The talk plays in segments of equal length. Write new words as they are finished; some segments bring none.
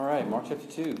right, Mark chapter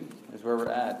 2 is where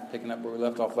we're at, picking up where we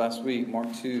left off last week. Mark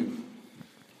 2,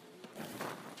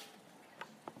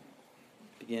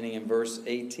 beginning in verse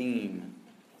 18.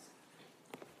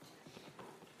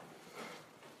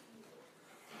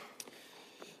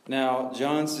 Now,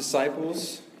 John's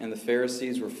disciples and the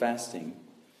Pharisees were fasting.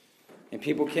 And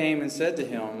people came and said to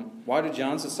him, "Why do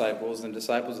John's disciples and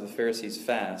disciples of the Pharisees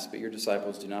fast, but your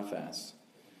disciples do not fast?"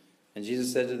 And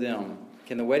Jesus said to them,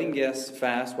 "Can the wedding guests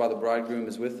fast while the bridegroom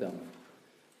is with them?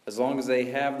 As long as they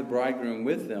have the bridegroom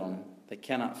with them, they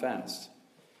cannot fast.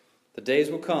 The days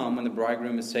will come when the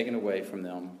bridegroom is taken away from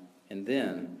them, and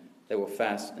then they will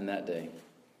fast in that day.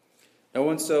 No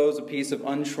one sews a piece of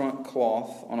unshrunk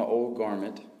cloth on an old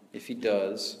garment. If he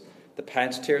does, the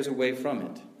patch tears away from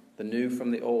it, the new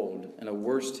from the old, and a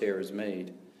worse tear is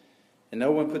made. And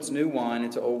no one puts new wine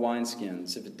into old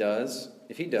wineskins.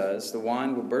 If he does, the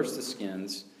wine will burst the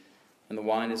skins, and the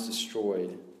wine is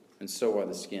destroyed, and so are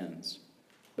the skins.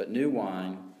 But new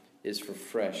wine is for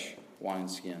fresh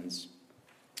wineskins."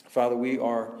 Father, we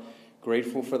are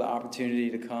grateful for the opportunity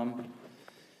to come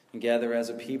and gather as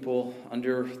a people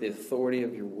under the authority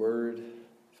of your word.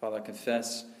 Father, I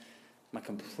confess my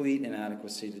complete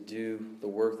inadequacy to do the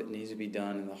work that needs to be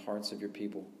done in the hearts of your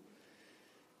people.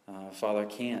 Father, I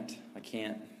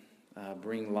can't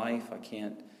bring life. I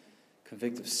can't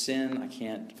convict of sin. I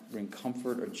can't bring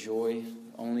comfort or joy.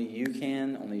 Only you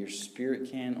can. Only your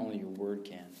Spirit can. Only your word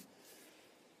can.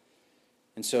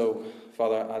 And so,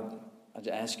 Father, I'd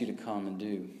ask you to come and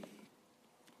do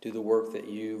the work that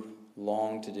you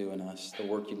long to do in us, the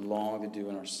work you long to do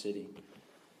in our city.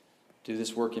 Do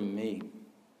this work in me,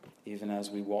 even as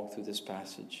we walk through this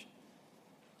passage.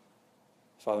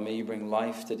 Father, may you bring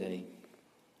life today.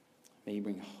 May you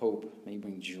bring hope. May you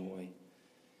bring joy.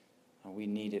 We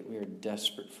need it. We are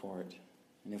desperate for it.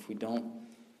 And if we don't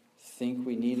think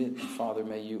we need it, Father,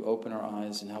 may you open our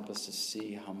eyes and help us to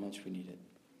see how much we need it.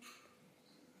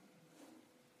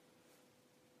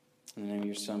 In the name of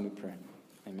your Son we pray.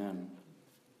 Amen.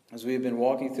 As we have been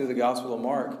walking through the Gospel of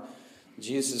Mark,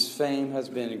 Jesus' fame has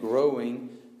been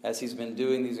growing as he's been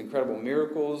doing these incredible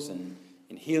miracles and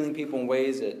healing people in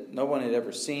ways that no one had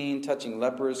ever seen, touching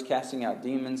lepers, casting out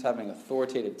demons, having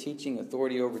authoritative teaching,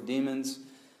 authority over demons.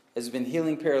 Has been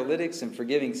healing paralytics and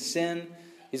forgiving sin.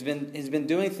 He's been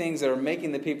doing things that are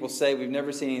making the people say, "We've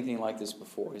never seen anything like this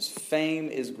before." His fame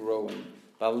is growing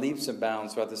by leaps and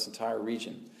bounds throughout this entire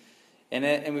region.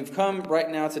 And we've come right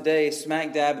now today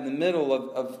smack dab in the middle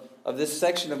of this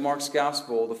section of Mark's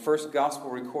gospel, the first gospel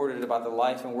recorded about the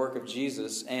life and work of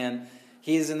Jesus. And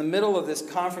he is in the middle of this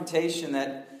confrontation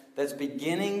that's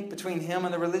beginning between him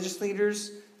and the religious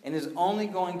leaders and is only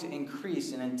going to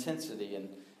increase in intensity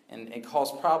and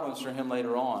cause problems for him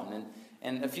later on.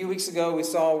 And a few weeks ago we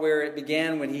saw where it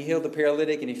began when he healed the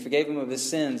paralytic and he forgave him of his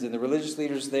sins. And the religious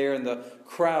leaders there and the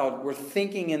crowd were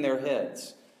thinking in their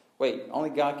heads, wait, only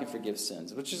God can forgive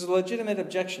sins, which is a legitimate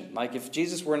objection. Like, if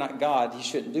Jesus were not God, he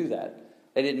shouldn't do that.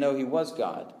 They didn't know he was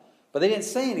God. But they didn't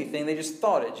say anything. They just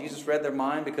thought it. Jesus read their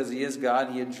mind because he is God.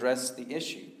 He addressed the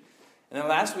issue. And then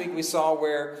last week we saw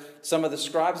where some of the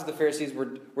scribes of the Pharisees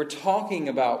were talking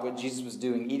about what Jesus was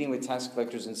doing, eating with tax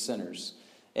collectors and sinners.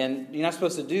 And you're not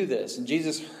supposed to do this. And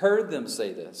Jesus heard them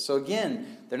say this. So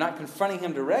again, they're not confronting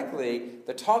him directly.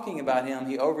 They're talking about him.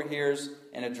 He overhears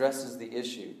and addresses the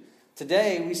issue.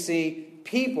 Today we see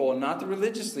people, not the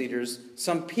religious leaders,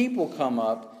 some people come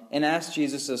up and ask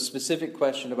Jesus a specific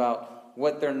question about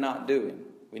what they're not doing.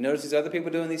 We notice these other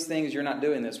people doing these things. You're not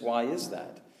doing this. Why is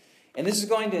that? And this is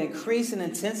going to increase in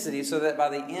intensity so that by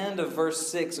the end of verse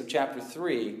 6 of chapter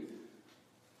 3,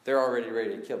 they're already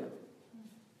ready to kill him.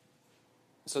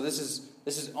 So this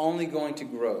is only going to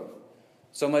grow.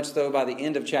 So much though by the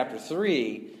end of chapter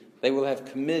 3, they will have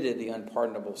committed the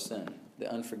unpardonable sin,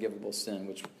 the unforgivable sin,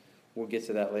 which we'll get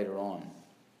to that later on.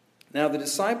 Now the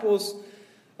disciples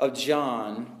of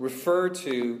John refer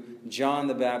to John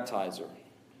the Baptizer.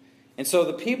 And so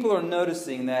the people are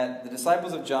noticing that the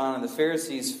disciples of John and the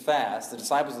Pharisees fast. The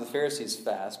disciples of the Pharisees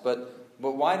fast. But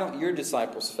why don't your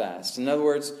disciples fast? In other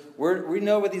words, we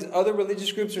know what these other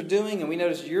religious groups are doing, and we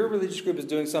notice your religious group is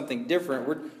doing something different.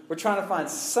 We're trying to find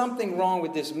something wrong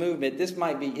with this movement. This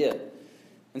might be it.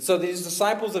 And so these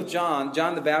disciples of John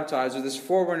the Baptizer, this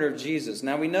forerunner of Jesus.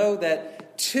 Now we know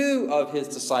that 2 of his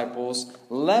disciples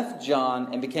left John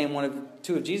and became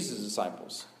 2 of Jesus'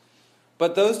 disciples.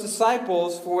 But those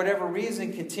disciples, for whatever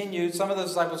reason, some of those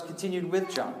disciples continued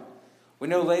with John. We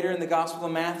know later in the Gospel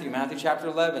of Matthew chapter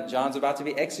 11, John's about to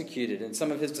be executed, and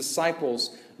some of his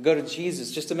disciples go to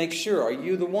Jesus just to make sure, are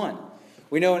you the one?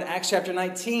 We know in Acts chapter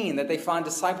 19 that they find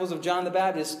disciples of John the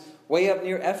Baptist way up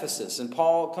near Ephesus. And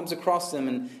Paul comes across them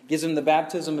and gives them the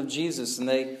baptism of Jesus. And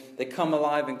they come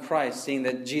alive in Christ, seeing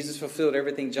that Jesus fulfilled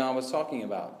everything John was talking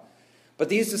about. But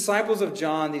these disciples of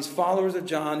John, these followers of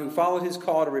John who followed his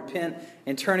call to repent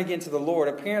and turn again to the Lord,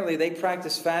 apparently they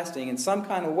practiced fasting in some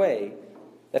kind of way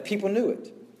that people knew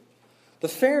it. The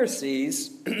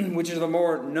Pharisees, which is the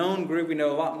more known group, we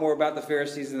know a lot more about the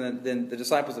Pharisees than the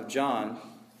disciples of John.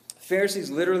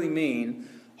 Pharisees literally mean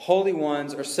holy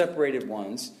ones or separated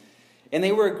ones. And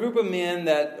they were a group of men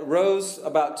that rose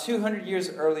about 200 years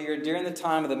earlier during the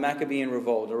time of the Maccabean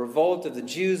revolt, a revolt of the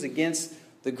Jews against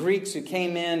the Greeks who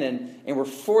came in and were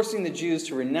forcing the Jews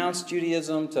to renounce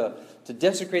Judaism, to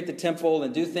desecrate the temple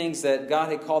and do things that God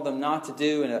had called them not to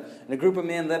do. And a group of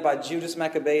men led by Judas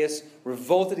Maccabeus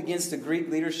revolted against the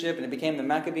Greek leadership, and it became the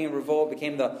Maccabean revolt,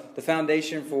 became the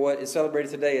foundation for what is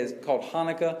celebrated today as called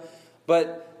Hanukkah.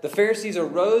 But the Pharisees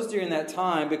arose during that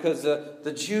time because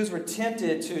the Jews were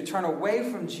tempted to turn away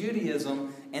from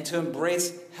Judaism and to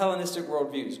embrace Hellenistic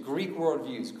worldviews, Greek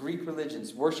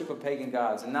religions, worship of pagan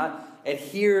gods, and not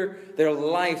adhere their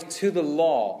life to the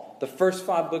law, the first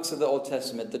 5 books of the Old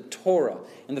Testament, the Torah.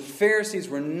 And the Pharisees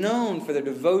were known for their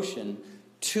devotion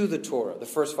to the Torah, the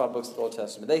first 5 books of the Old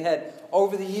Testament. They had,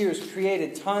 over the years,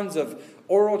 created tons of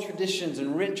oral traditions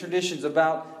and written traditions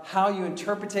about how you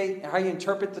interpret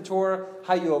the Torah,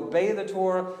 how you obey the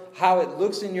Torah, how it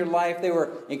looks in your life. They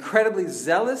were incredibly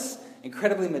zealous,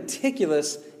 incredibly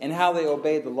meticulous in how they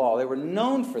obeyed the law. They were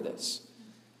known for this.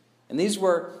 And these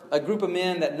were a group of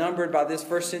men that numbered by this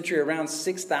first century around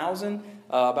 6,000,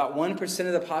 about 1%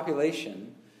 of the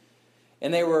population.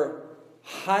 And they were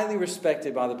highly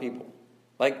respected by the people.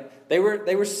 Like they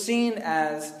were seen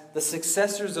as the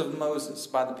successors of Moses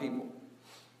by the people.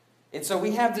 And so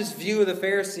we have this view of the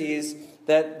Pharisees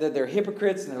that they're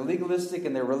hypocrites and they're legalistic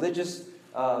and they're religiously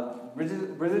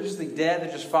dead.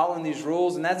 They're just following these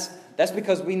rules. And that's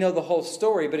because we know the whole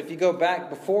story. But if you go back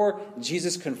before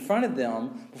Jesus confronted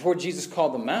them, before Jesus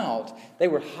called them out, they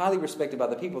were highly respected by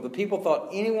the people. The people thought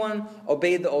anyone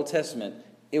obeyed the Old Testament,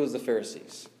 it was the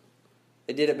Pharisees.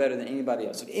 They did it better than anybody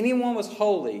else. If anyone was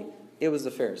holy, it was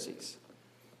the Pharisees.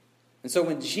 And so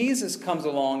when Jesus comes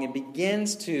along and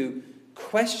begins to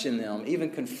question them,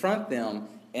 even confront them,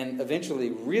 and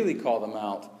eventually really call them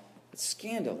out, it's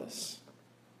scandalous.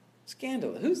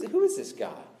 Scandalous. Who is this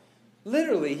guy?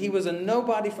 Literally, he was a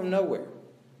nobody from nowhere.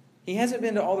 He hasn't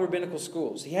been to all the rabbinical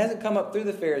schools. He hasn't come up through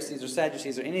the Pharisees or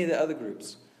Sadducees or any of the other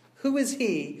groups. Who is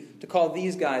he to call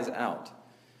these guys out?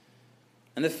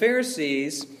 And the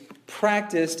Pharisees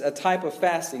practiced a type of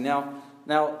fasting. Now,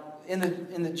 in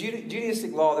the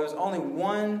Judaistic law, there was only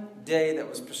one day that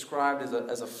was prescribed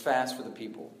as a fast for the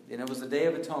people. And it was the Day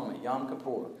of Atonement, Yom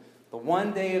Kippur. The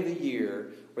one day of the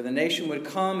year where the nation would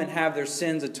come and have their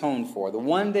sins atoned for. The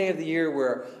one day of the year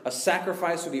where a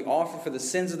sacrifice would be offered for the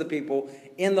sins of the people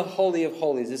in the Holy of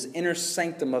Holies, this inner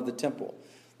sanctum of the temple.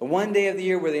 The one day of the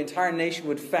year where the entire nation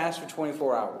would fast for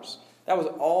 24 hours. That was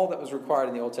all that was required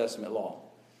in the Old Testament law.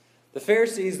 The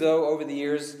Pharisees, though, over the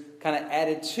years, kind of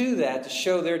added to that to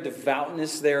show their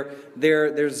devoutness,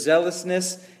 their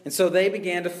zealousness. And so they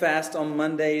began to fast on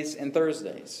Mondays and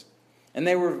Thursdays. And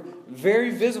they were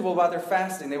very visible by their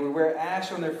fasting. They would wear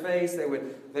ash on their face. They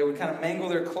would kind of mangle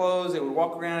their clothes. They would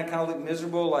walk around and kind of look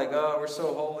miserable, like, oh, we're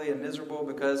so holy and miserable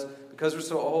because we're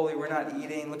so holy, we're not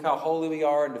eating. Look how holy we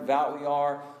are and devout we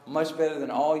are. Much better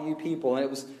than all you people. And it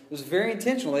was very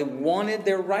intentional. They wanted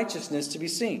their righteousness to be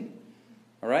seen.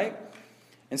 All right?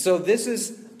 And so this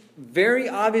is very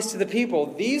obvious to the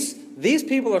people. These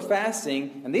people are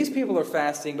fasting, and these people are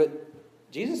fasting, but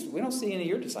Jesus, we don't see any of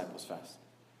your disciples fast.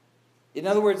 In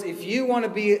other words, if you want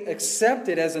to be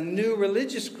accepted as a new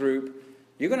religious group,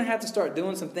 you're going to have to start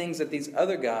doing some things that these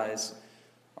other guys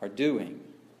are doing.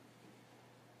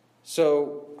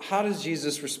 So how does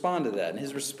Jesus respond to that? And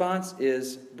his response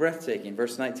is breathtaking.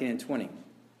 Verse 19 and 20.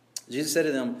 Jesus said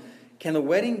to them, "Can the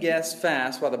wedding guests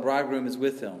fast while the bridegroom is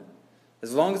with them?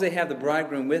 As long as they have the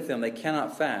bridegroom with them, they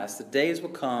cannot fast. The days will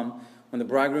come when the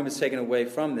bridegroom is taken away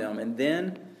from them, and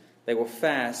then they will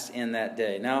fast in that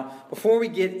day." Now, before we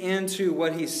get into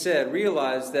what he said,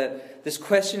 realize that this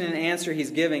question and answer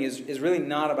he's giving is really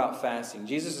not about fasting.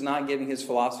 Jesus is not giving his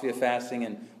philosophy of fasting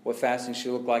and what fasting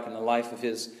should look like in the life of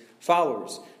his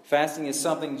followers. Fasting is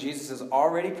something Jesus has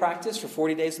already practiced for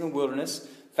 40 days in the wilderness.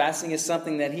 Fasting is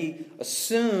something that he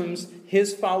assumes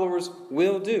his followers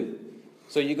will do.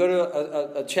 So you go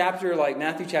to a chapter like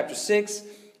Matthew chapter 6,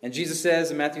 and Jesus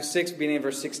says in Matthew 6, beginning in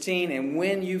verse 16, "And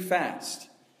when you fast."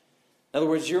 In other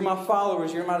words, you're my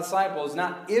followers, you're my disciples,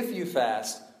 not if you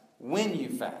fast, when you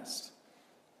fast.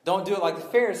 Don't do it like the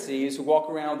Pharisees who walk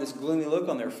around with this gloomy look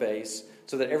on their face,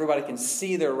 so that everybody can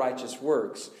see their righteous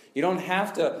works. You don't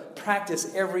have to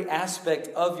practice every aspect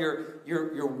of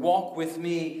your walk with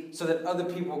me so that other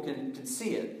people can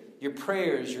see it. Your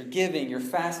prayers, your giving, your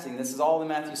fasting, this is all in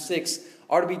Matthew 6,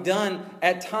 are to be done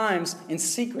at times in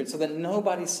secret so that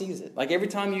nobody sees it. Like every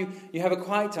time you have a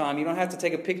quiet time, you don't have to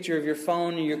take a picture of your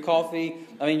phone and your coffee,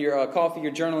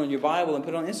 your journal, and your Bible and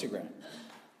put it on Instagram.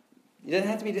 It doesn't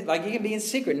have to be, like, you can be in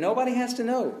secret. Nobody has to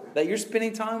know that you're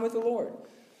spending time with the Lord.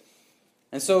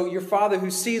 And so your Father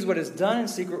who sees what is done in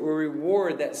secret will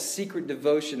reward that secret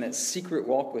devotion, that secret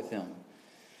walk with Him.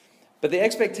 But the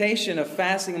expectation of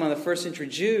fasting among the first century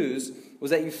Jews was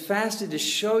that you fasted to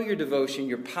show your devotion,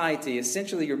 your piety,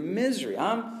 essentially your misery.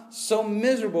 I'm so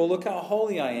miserable, look how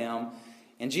holy I am.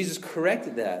 And Jesus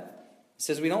corrected that. He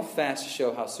says we don't fast to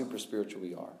show how super spiritual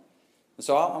we are. And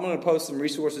so I'm going to post some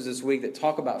resources this week that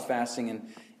talk about fasting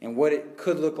and what it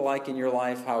could look like in your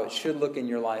life, how it should look in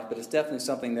your life. But it's definitely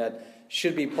something that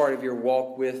should be part of your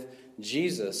walk with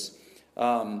Jesus.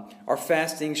 Our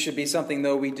fasting should be something,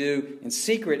 though, we do in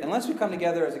secret, unless we come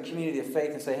together as a community of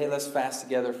faith and say, hey, let's fast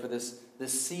together for this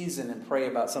season and pray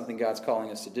about something God's calling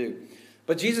us to do.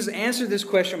 But Jesus answered this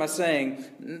question by saying,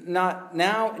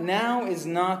 now is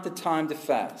not the time to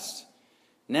fast.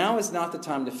 Now is not the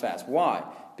time to fast. Why?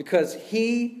 Because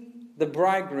He, the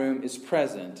bridegroom, is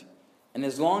present. And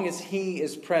as long as He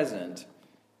is present,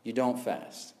 you don't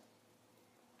fast.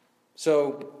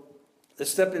 So let's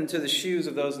step into the shoes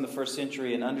of those in the first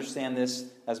century and understand this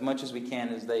as much as we can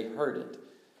as they heard it.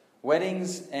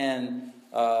 Weddings and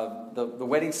the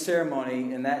wedding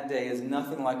ceremony in that day is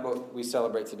nothing like what we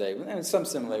celebrate today. And some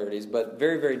similarities, but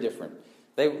very, very different.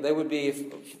 They would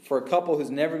be, for a couple who's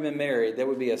never been married, there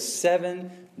would be a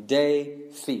 7-day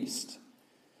feast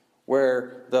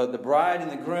where the bride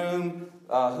and the groom,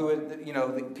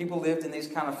 the people lived in these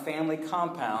kind of family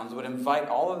compounds, would invite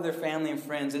all of their family and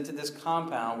friends into this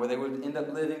compound where they would end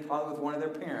up living probably with one of their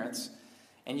parents,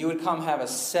 and you would come have a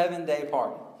 7-day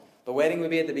party. The wedding would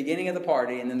be at the beginning of the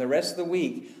party, and then the rest of the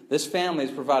week, this family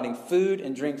is providing food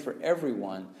and drink for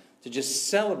everyone to just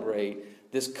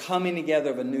celebrate this coming together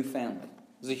of a new family.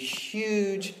 It was a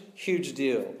huge, huge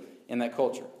deal in that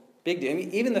culture. Big deal. I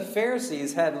mean, even the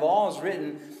Pharisees had laws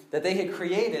written that they had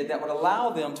created that would allow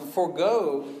them to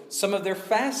forego some of their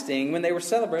fasting when they were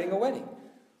celebrating a wedding.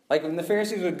 Like when the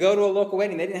Pharisees would go to a local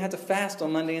wedding, they didn't have to fast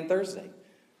on Monday and Thursday.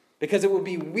 Because it would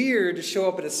be weird to show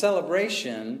up at a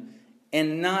celebration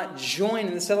and not join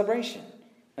in the celebration.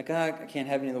 Like, I can't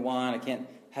have any of the wine, I can't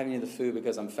have any of the food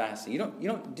because I'm fasting. You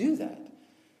don't do that.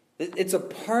 It's a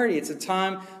party. It's a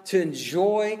time to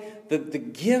enjoy the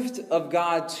gift of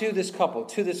God to this couple,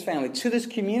 to this family, to this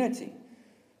community.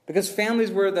 Because families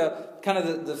were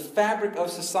the fabric of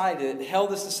society that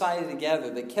held the society together,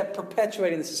 that kept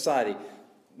perpetuating the society,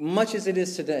 much as it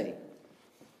is today.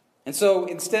 And so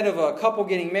instead of a couple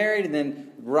getting married and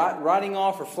then riding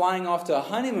off or flying off to a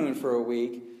honeymoon for a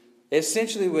week, they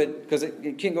essentially would, because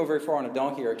it can't go very far on a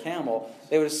donkey or a camel,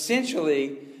 they would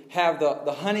essentially have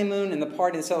the honeymoon and the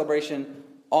party and celebration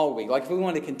all week. Like if we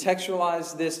wanted to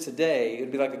contextualize this today, it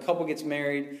would be like a couple gets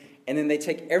married and then they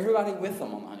take everybody with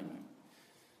them on the honeymoon.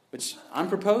 Which I'm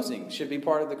proposing should be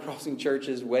part of the Crossing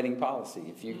Church's wedding policy.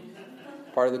 If you're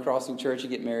part of the Crossing Church, you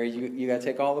get married, you got to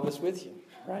take all of us with you,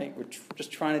 right? We're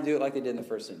just trying to do it like they did in the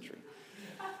first century.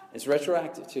 It's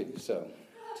retroactive too, so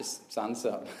just sign this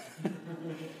up.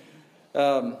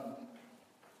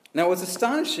 Now, what's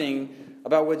astonishing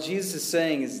about what Jesus is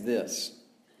saying is this.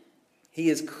 He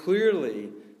is clearly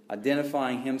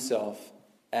identifying Himself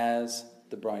as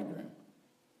the bridegroom.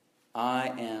 I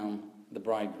am the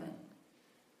bridegroom.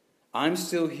 I'm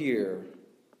still here,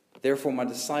 therefore my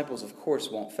disciples, of course,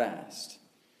 won't fast.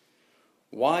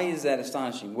 Why is that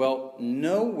astonishing? Well,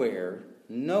 nowhere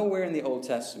in the Old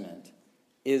Testament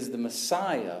is the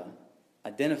Messiah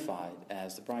identified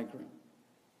as the bridegroom.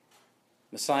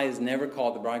 Messiah is never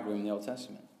called the bridegroom in the Old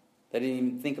Testament. They didn't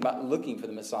even think about looking for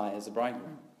the Messiah as the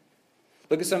bridegroom.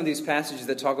 Look at some of these passages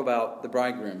that talk about the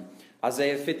bridegroom.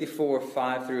 Isaiah 54,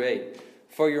 5 through 8.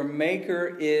 For your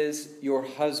Maker is your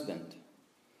husband.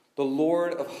 The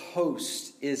Lord of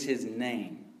hosts is His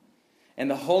name.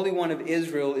 And the Holy One of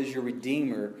Israel is your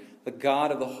Redeemer. The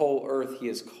God of the whole earth He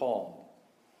is called.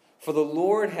 For the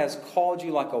Lord has called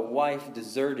you like a wife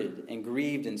deserted and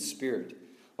grieved in spirit,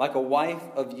 like a wife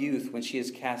of youth when she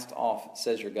is cast off,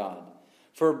 says your God.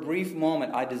 For a brief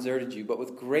moment I deserted you, but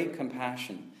with great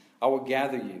compassion I will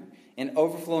gather you. In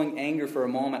overflowing anger for a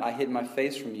moment I hid my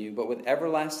face from you, but with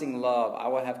everlasting love I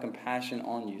will have compassion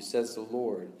on you, says the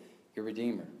Lord, your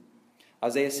Redeemer.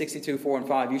 Isaiah 62, 4 and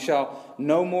 5. You shall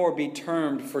no more be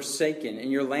termed forsaken,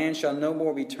 and your land shall no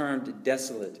more be termed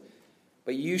desolate.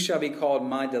 but you shall be called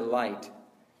my delight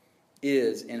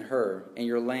is in her, and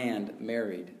your land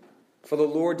married. For the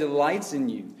Lord delights in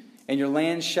you, and your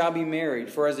land shall be married.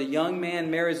 For as a young man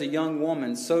marries a young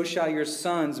woman, so shall your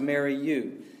sons marry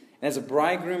you. And as a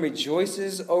bridegroom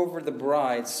rejoices over the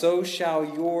bride, so shall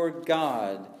your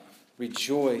God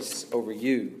rejoice over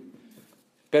you.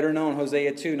 Better known,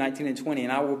 Hosea 2, 19 and 20.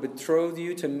 And I will betroth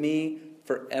you to me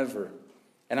forever.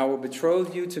 And I will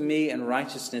betroth you to me in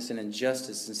righteousness and in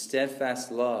justice, in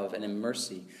steadfast love and in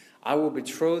mercy. I will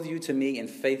betroth you to me in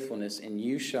faithfulness, and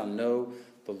you shall know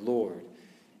the Lord.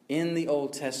 In the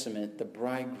Old Testament, the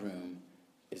bridegroom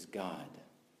is God.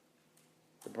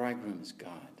 The bridegroom is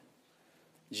God.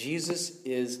 Jesus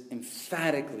is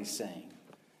emphatically saying,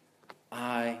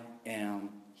 I am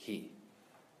He.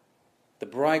 The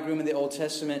bridegroom in the Old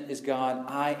Testament is God.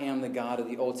 I am the God of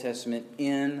the Old Testament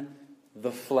in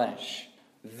the flesh.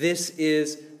 This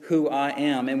is who I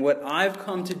am. And what I've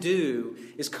come to do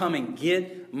is come and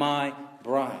get my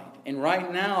bride. And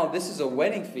right now, this is a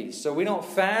wedding feast. So we don't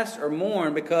fast or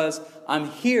mourn because I'm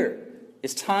here.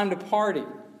 It's time to party.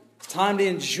 It's time to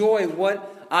enjoy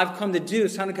what I've come to do.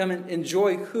 It's time to come and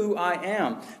enjoy who I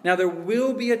am. Now, there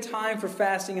will be a time for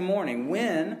fasting and mourning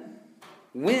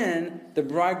when the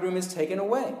bridegroom is taken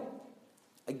away.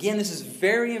 Again, this is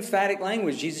very emphatic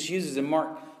language Jesus uses in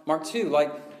Mark 2.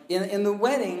 Like in the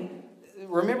wedding,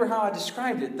 remember how I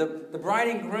described it. The bride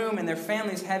and groom and their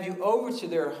families have you over to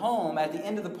their home. At the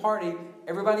end of the party,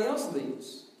 everybody else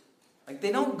leaves. Like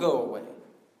they don't go away.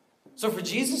 So for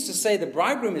Jesus to say the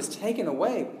bridegroom is taken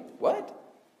away, what?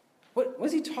 What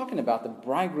is he talking about? The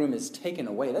bridegroom is taken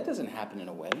away. That doesn't happen in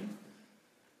a wedding.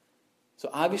 So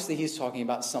obviously he's talking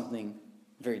about something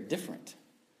very different.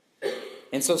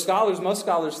 And so most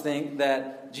scholars think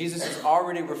that Jesus is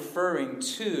already referring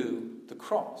to the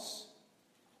cross,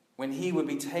 when he would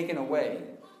be taken away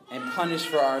and punished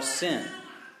for our sin,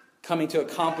 coming to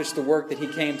accomplish the work that he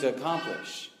came to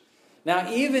accomplish.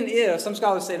 Now, even if, some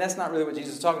scholars say that's not really what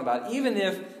Jesus is talking about, even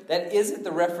if that isn't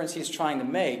the reference he's trying to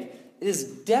make, it is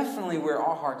definitely where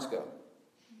our hearts go.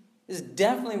 It is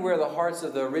definitely where the hearts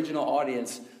of the original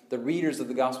audience, the readers of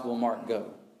the Gospel of Mark,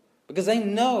 go. Because they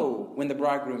know when the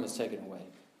bridegroom is taken away.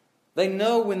 They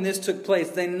know when this took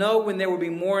place. They know when there will be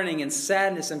mourning and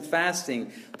sadness and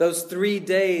fasting. Those 3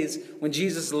 days when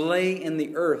Jesus lay in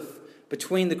the earth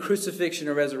between the crucifixion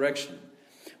and resurrection.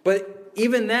 But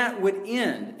even that would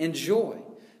end in joy,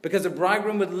 because the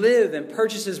bridegroom would live and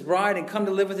purchase his bride and come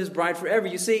to live with his bride forever.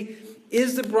 You see,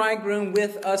 is the bridegroom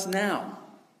with us now?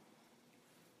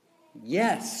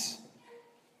 Yes.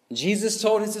 Jesus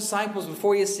told his disciples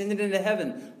before he ascended into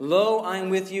heaven, "Lo, I am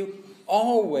with you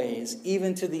always,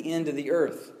 even to the end of the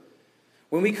earth."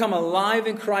 When we come alive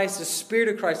in Christ, the Spirit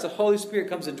of Christ, the Holy Spirit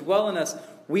comes to dwell in us.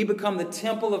 We become the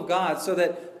temple of God so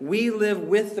that we live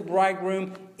with the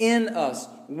bridegroom in us,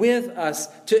 with us,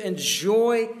 to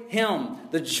enjoy him,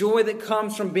 the joy that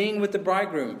comes from being with the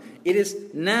bridegroom. It is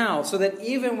now, so that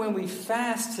even when we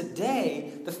fast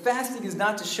today, the fasting is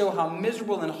not to show how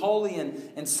miserable and holy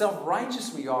and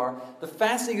self-righteous we are. The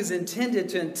fasting is intended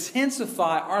to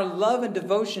intensify our love and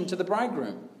devotion to the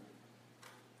bridegroom.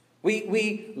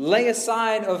 We lay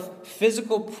aside of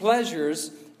physical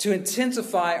pleasures to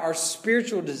intensify our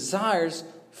spiritual desires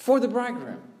for the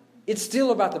bridegroom. It's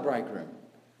still about the bridegroom.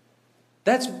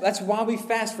 That's why we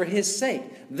fast, for his sake.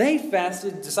 They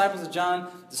fasted, disciples of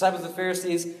John, disciples of the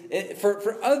Pharisees,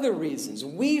 for other reasons.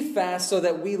 We fast so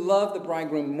that we love the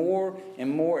bridegroom more and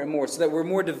more and more, so that we're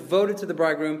more devoted to the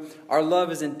bridegroom. Our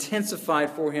love is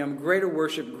intensified for him, greater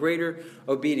worship, greater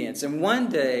obedience. And one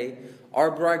day, our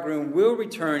bridegroom will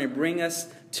return and bring us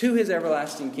to his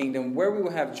everlasting kingdom, where we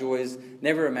will have joys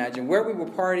never imagined, where we will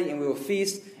party and we will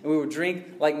feast and we will drink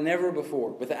like never before,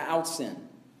 without sin.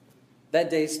 That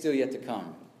day is still yet to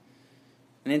come.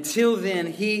 And until then,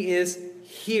 he is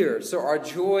here. So our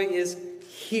joy is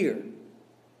here,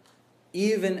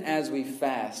 even as we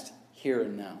fast here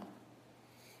and now.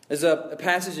 There's a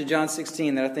passage in John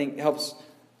 16 that I think helps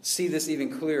see this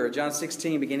even clearer. John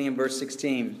 16, beginning in verse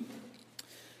 16.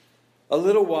 "A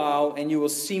little while, and you will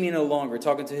see me no longer."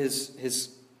 Talking to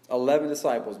his 11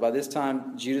 disciples. By this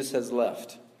time, Judas has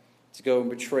left to go and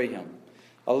betray him.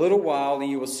 "A little while, and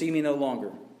you will see me no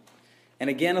longer. And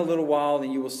again a little while,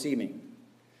 and you will see me."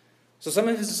 So some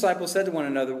of his disciples said to one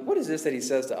another, "What is this that he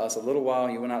says to us? A little while,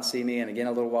 and you will not see me, and again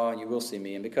a little while, and you will see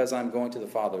me, and because I'm going to the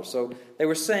Father." So they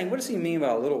were saying, "What does he mean by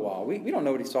a little while? We don't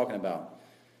know what he's talking about."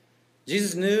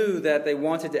 Jesus knew that they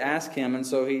wanted to ask him, and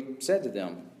so he said to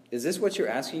them, "Is this what you're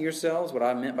asking yourselves? What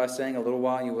I meant by saying a little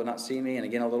while, and you will not see me, and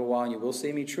again a little while, and you will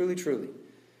see me? Truly, truly,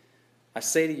 I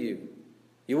say to you,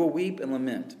 you will weep and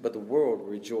lament, but the world will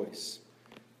rejoice."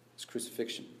 It's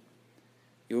crucifixion.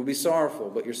 You will be sorrowful,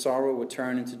 but your sorrow will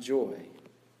turn into joy,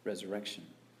 resurrection.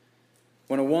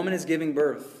 When a woman is giving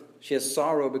birth, she has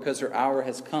sorrow because her hour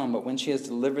has come, but when she has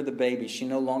delivered the baby, she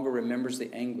no longer remembers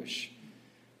the anguish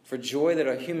for joy that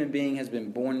a human being has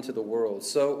been born into the world.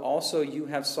 So also you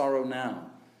have sorrow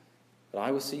now, but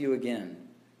I will see you again,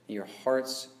 and your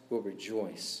hearts will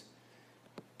rejoice,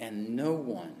 and no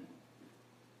one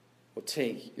will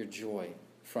take your joy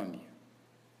from you.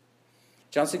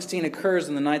 John 16 occurs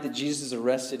on the night that Jesus is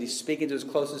arrested. He's speaking to his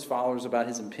closest followers about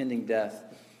his impending death.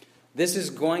 This is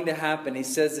going to happen. He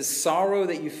says, the sorrow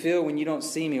that you feel when you don't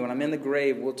see me, when I'm in the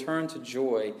grave, will turn to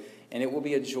joy, and it will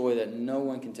be a joy that no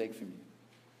one can take from you.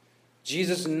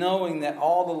 Jesus, knowing that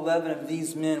all 11 of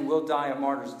these men will die a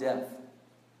martyr's death,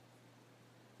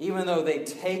 even though they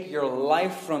take your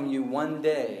life from you one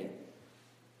day,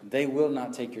 they will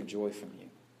not take your joy from you.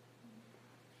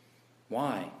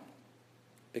 Why?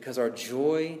 Because our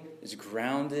joy is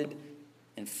grounded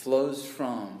and flows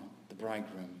from the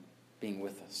bridegroom being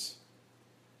with us,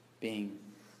 being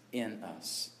in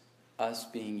us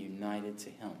being united to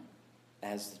him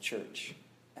as the church,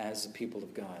 as the people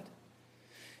of God.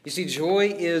 You see,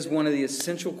 joy is one of the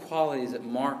essential qualities that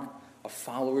mark a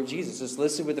follower of Jesus. It's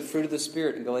listed with the fruit of the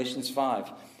Spirit in Galatians 5.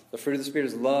 The fruit of the Spirit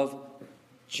is love,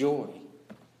 joy.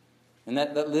 And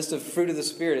that list of fruit of the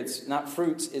Spirit, it's not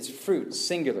fruits, it's fruit,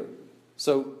 singular.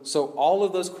 So all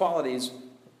of those qualities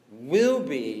will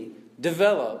be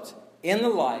developed in the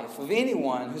life of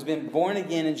anyone who's been born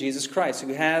again in Jesus Christ,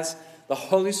 who has the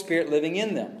Holy Spirit living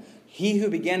in them. He who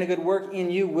began a good work in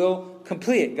you will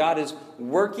complete it. God is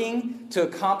working to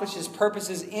accomplish his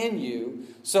purposes in you.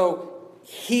 So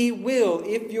he will,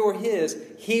 if you're his,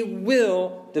 he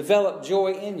will develop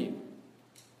joy in you.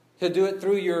 He'll do it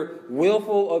through your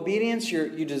willful obedience.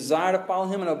 You desire to follow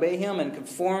him and obey him and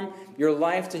conform your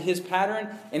life to his pattern.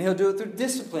 And he'll do it through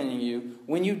disciplining you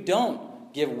when you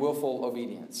don't give willful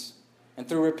obedience. And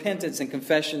through repentance and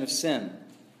confession of sin.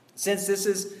 Since this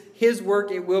is his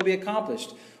work, it will be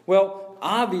accomplished. Well,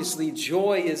 obviously,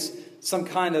 joy is some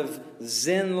kind of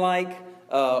Zen-like,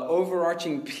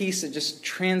 overarching peace that just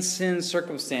transcends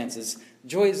circumstances.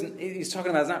 Joy, he's talking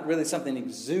about, is not really something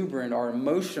exuberant or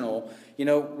emotional. You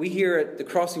know, we here at the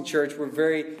Crossing Church, we're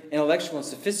very intellectual and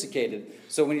sophisticated.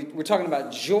 So when we're talking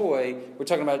about joy, we're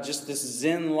talking about just this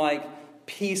Zen-like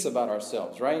peace about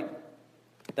ourselves, right?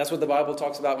 That's what the Bible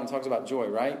talks about when it talks about joy,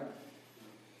 right?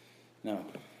 No.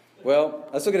 Well,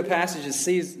 let's look at a passage and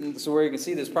see, so where you can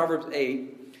see this. Proverbs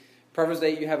 8. Proverbs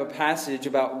 8, you have a passage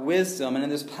about wisdom. And in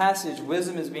this passage,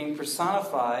 wisdom is being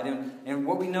personified. And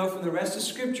what we know from the rest of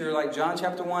Scripture, like John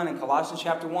chapter 1 and Colossians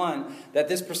chapter 1, that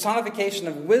this personification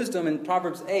of wisdom in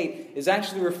Proverbs 8 is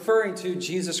actually referring to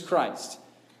Jesus Christ,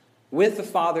 with the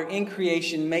Father in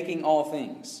creation, making all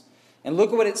things. And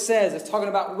look at what it says. It's talking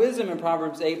about wisdom in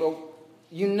Proverbs 8, but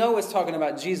you know it's talking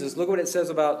about Jesus. Look what it says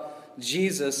about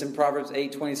Jesus in Proverbs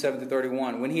 8,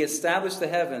 27-31. When he established the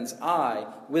heavens,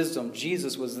 wisdom,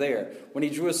 Jesus was there. When he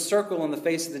drew a circle on the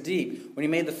face of the deep. When he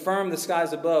made the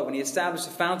skies above. When he established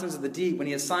the fountains of the deep. When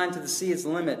he assigned to the sea its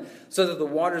limit, so that the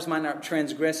waters might not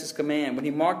transgress his command. When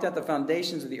he marked out the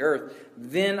foundations of the earth,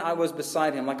 then I was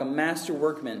beside him like a master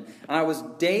workman. And I was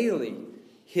daily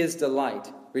his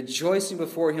delight, rejoicing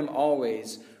before him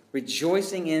always,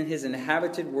 rejoicing in his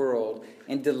inhabited world,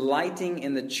 and delighting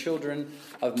in the children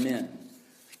of men.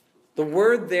 The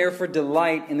word there for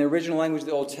delight in the original language of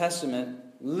the Old Testament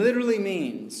literally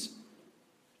means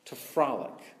to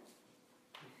frolic,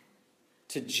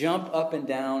 to jump up and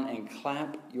down and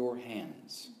clap your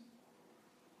hands.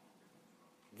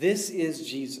 This is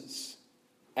Jesus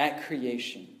at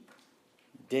creation,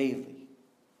 daily.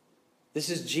 This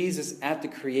is Jesus at the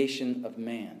creation of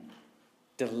man,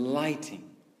 delighting,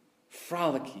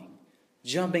 frolicking,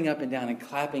 jumping up and down and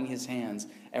clapping his hands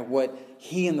at what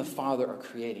he and the Father are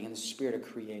creating and the Spirit are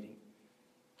creating.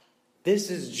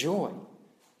 This is joy.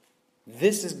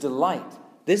 This is delight.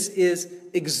 This is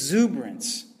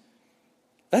exuberance.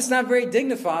 That's not very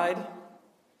dignified.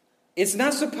 It's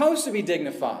not supposed to be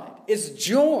dignified. It's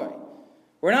joy.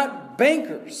 We're not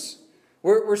bankers.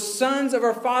 We're sons of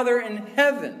our Father in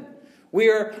heaven. We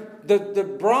are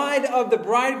the bride of the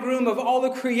bridegroom of all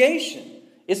the creation.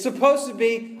 It's supposed to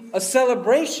be a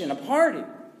celebration, a party.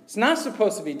 It's not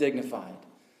supposed to be dignified.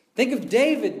 Think of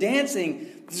David dancing,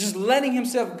 just letting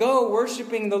himself go,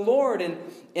 worshiping the Lord and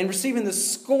receiving the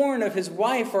scorn of his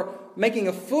wife for making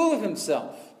a fool of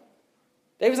himself.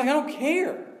 David's like, I don't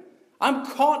care. I'm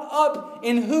caught up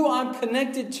in who I'm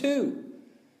connected to.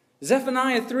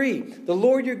 Zephaniah 3, the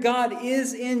Lord your God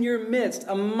is in your midst,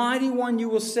 a mighty one you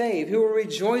will save. He will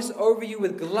rejoice over you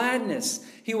with gladness.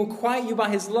 He will quiet you by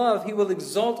his love. He will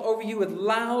exult over you with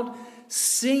loud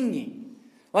singing.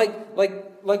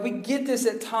 Like we get this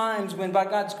at times when by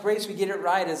God's grace we get it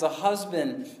right as a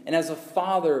husband and as a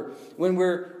father, when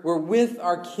we're with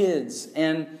our kids,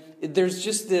 and there's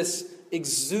just this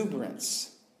exuberance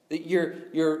that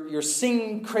you're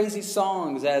singing crazy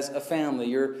songs as a family,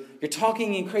 you're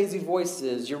talking in crazy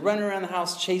voices, you're running around the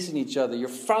house chasing each other, you're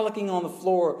frolicking on the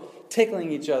floor,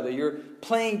 tickling each other, you're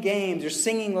playing games, you're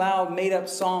singing loud made up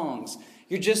songs,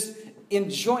 you're just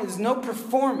enjoying. There's no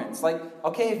performance. Like,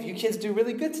 okay, if you kids do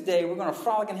really good today, we're going to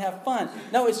frolic and have fun.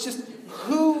 No, it's just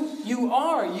who you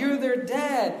are. You're their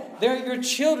dad. They're your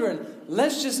children.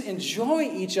 Let's just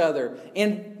enjoy each other.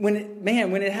 And when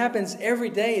it happens every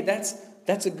day,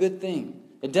 that's a good thing.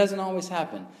 It doesn't always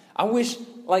happen. I wish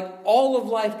like all of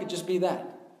life could just be that.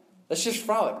 Let's just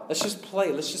frolic. Let's just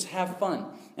play. Let's just have fun.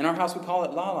 In our house, we call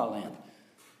it La La Land.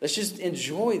 Let's just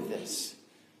enjoy this.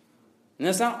 And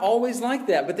it's not always like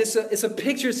that, but it's a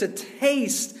picture, it's a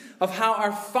taste of how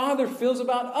our Father feels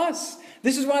about us.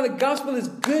 This is why the gospel is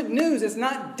good news. It's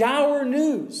not dour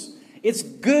news. It's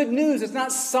good news. It's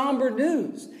not somber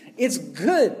news. It's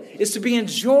good. It's to be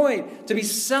enjoyed, to be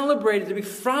celebrated, to be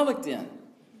frolicked in.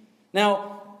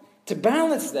 Now, to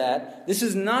balance that, this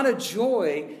is not a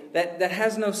joy that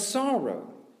has no sorrow,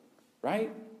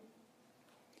 right?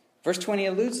 Verse 20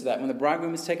 alludes to that when the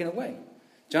bridegroom is taken away.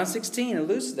 John 16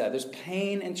 alludes to that. There's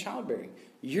pain and childbearing.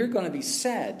 You're going to be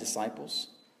sad, disciples.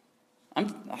 How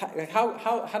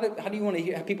do you want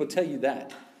to have people tell you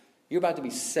that? You're about to be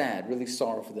sad, really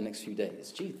sorrowful for the next few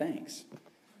days. Gee, thanks.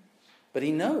 But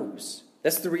he knows.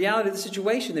 That's the reality of the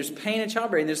situation. There's pain and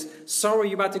childbearing. There's sorrow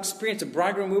you're about to experience. The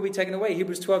bridegroom will be taken away.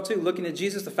 Hebrews 12:2, looking at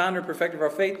Jesus, the founder and perfecter of our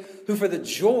faith, who for the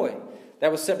joy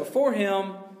that was set before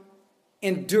him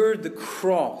endured the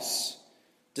cross,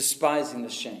 despising the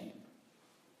shame.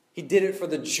 He did it for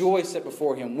the joy set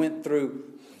before him, went through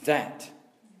that,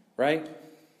 right?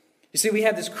 You see, we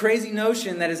have this crazy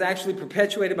notion that is actually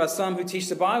perpetuated by some who teach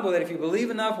the Bible that if you believe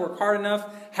enough, work hard enough,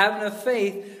 have enough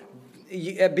faith,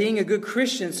 being a good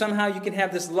Christian, somehow you can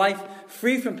have this life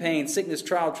free from pain, sickness,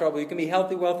 trial, trouble. You can be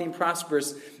healthy, wealthy, and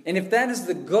prosperous. And if that is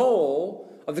the goal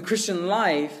of the Christian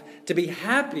life, to be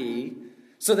happy,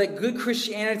 so that good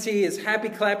Christianity is happy,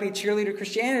 clappy, cheerleader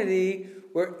Christianity,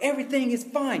 where everything is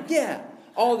fine, yeah,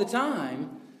 all the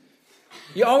time.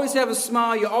 You always have a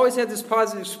smile. You always have this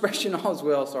positive expression. All is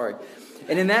well, sorry.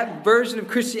 And in that version of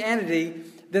Christianity,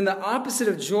 then the opposite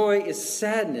of joy is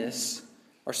sadness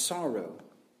or sorrow.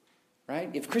 Right?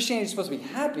 If Christianity is supposed to be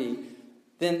happy,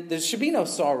 then there should be no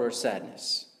sorrow or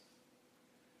sadness.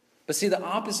 But see, the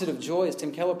opposite of joy, as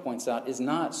Tim Keller points out, is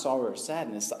not sorrow or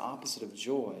sadness. The opposite of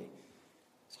joy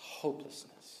is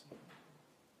hopelessness.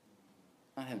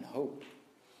 Not having hope.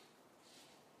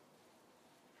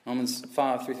 Romans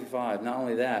 5:3-5. Not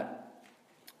only that,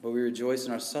 but we rejoice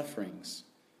in our sufferings.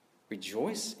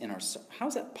 Rejoice in our sufferings? How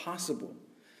is that possible?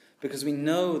 Because we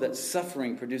know that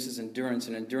suffering produces endurance,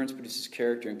 and endurance produces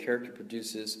character, and character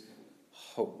produces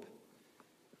hope.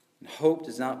 And hope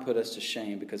does not put us to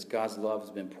shame because God's love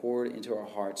has been poured into our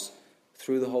hearts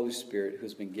through the Holy Spirit who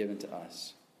has been given to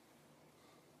us.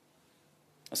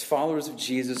 As followers of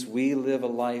Jesus, we live a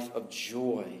life of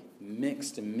joy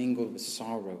mixed and mingled with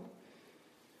sorrow.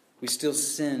 We still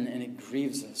sin and it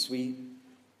grieves us.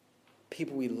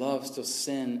 People we love still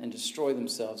sin and destroy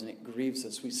themselves and it grieves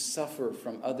us. We suffer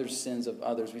from other sins of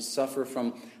others. We suffer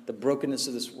from the brokenness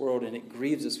of this world and it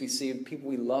grieves us. We see people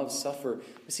we love suffer.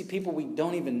 We see people we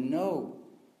don't even know.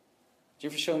 Did you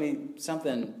ever show me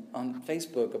something on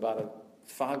Facebook about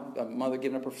a mother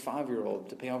giving up her 5-year-old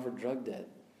to pay off her drug debt?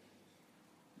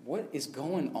 What is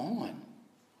going on?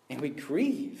 And we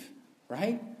grieve,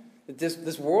 right? That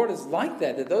this world is like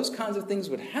that those kinds of things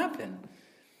would happen.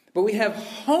 But we have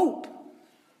hope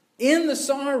in the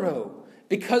sorrow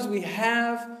because we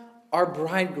have our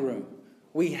bridegroom.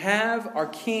 We have our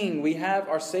king. We have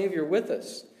our Savior with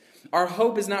us. Our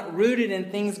hope is not rooted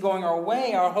in things going our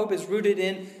way. Our hope is rooted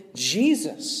in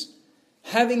Jesus.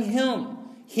 Having him,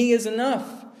 he is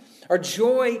enough. Our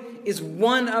joy is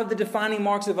one of the defining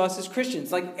marks of us as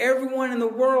Christians. Like everyone in the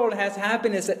world has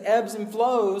happiness that ebbs and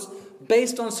flows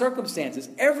based on circumstances.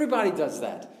 Everybody does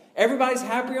that. Everybody's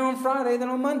happier on Friday than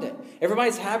on Monday.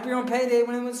 Everybody's happier on payday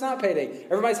when it's not payday.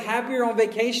 Everybody's happier on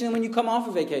vacation than when you come off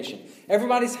of vacation.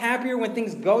 Everybody's happier when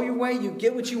things go your way, you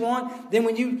get what you want, than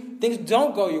when things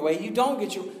don't go your way, you don't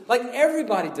get your... Like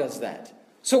everybody does that.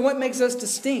 So what makes us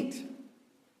distinct?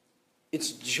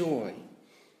 It's joy.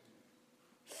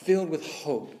 Filled with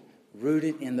hope,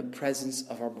 rooted in the presence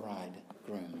of our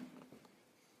bridegroom.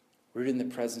 Rooted in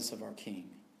the presence of our king.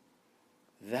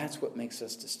 That's what makes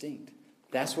us distinct.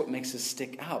 That's what makes us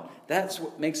stick out. That's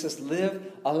what makes us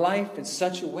live a life in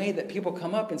such a way that people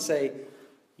come up and say,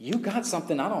 you got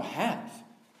something I don't have.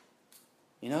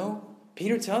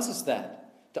 Peter tells us that.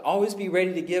 To always be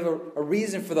ready to give a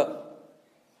reason for the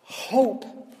hope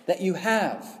that you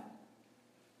have.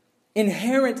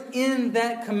 Inherent in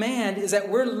that command is that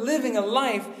we're living a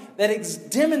life that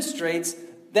demonstrates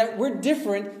that we're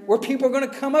different, where people are going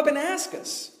to come up and ask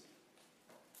us.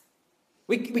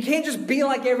 We can't just be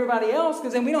like everybody else,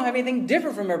 because then we don't have anything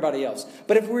different from everybody else.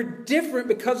 But if we're different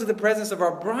because of the presence of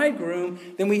our bridegroom,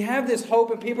 then we have this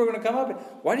hope, and people are going to come up and,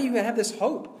 why do you have this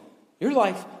hope? Your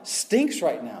life stinks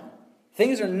right now.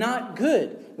 Things are not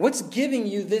good. What's giving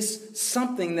you this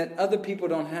something that other people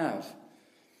don't have?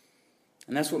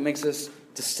 And that's what makes us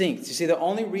distinct. You see, the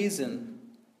only reason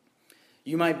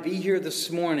you might be here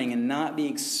this morning and not be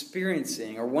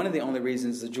experiencing, or one of the only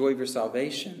reasons, the joy of your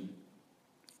salvation,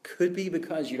 could be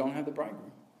because you don't have the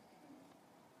bridegroom.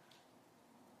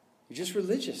 You're just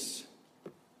religious.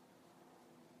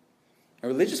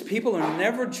 And religious people are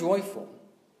never joyful.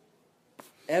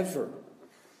 Ever.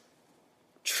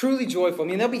 Truly joyful. I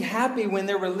mean, they'll be happy when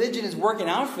their religion is working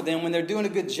out for them, when they're doing a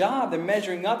good job, they're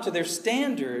measuring up to their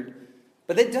standard,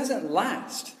 but it doesn't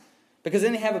last. Because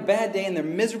then they have a bad day and they're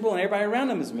miserable and everybody around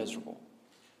them is miserable.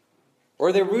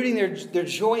 Or they're rooting their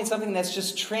joy in something that's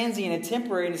just transient and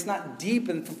temporary, and it's not deep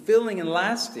and fulfilling and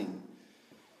lasting.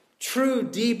 True,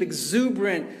 deep,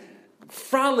 exuberant,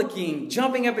 frolicking,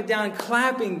 jumping up and down,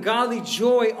 clapping, godly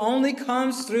joy only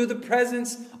comes through the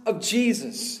presence of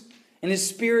Jesus and His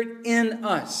Spirit in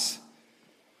us.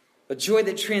 A joy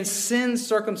that transcends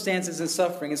circumstances and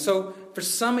suffering. And so for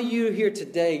some of you here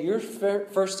today, your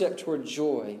first step toward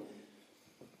joy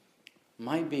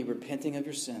might be repenting of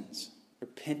your sins.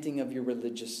 Repenting of your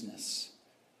religiousness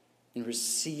and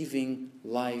receiving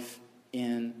life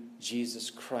in Jesus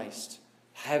Christ.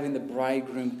 Having the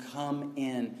bridegroom come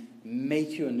in,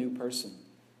 make you a new person.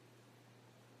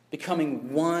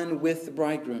 Becoming one with the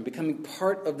bridegroom. Becoming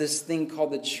part of this thing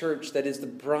called the church that is the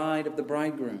bride of the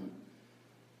bridegroom.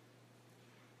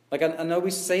 Like I know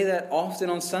we say that often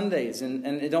on Sundays,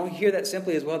 and don't hear that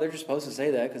simply as, well, they're just supposed to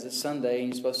say that because it's Sunday and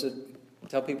you're supposed to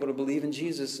tell people to believe in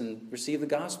Jesus and receive the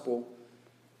gospel.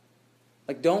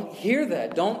 Like, don't hear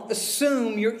that. Don't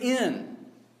assume you're in.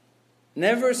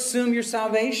 Never assume your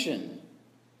salvation.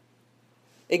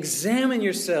 Examine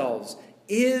yourselves.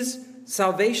 Is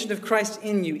salvation of Christ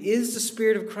in you? Is the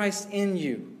Spirit of Christ in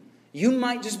you? You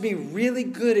might just be really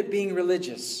good at being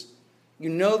religious. You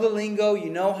know the lingo. You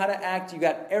know how to act. You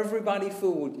got everybody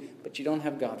fooled, but you don't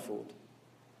have God fooled.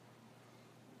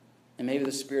 And maybe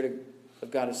the Spirit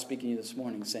of God is speaking to you this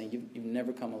morning, saying you've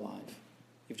never come alive.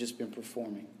 You've just been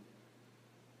performing.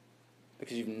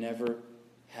 Because you've never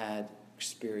had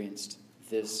experienced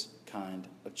this kind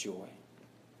of joy.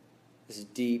 This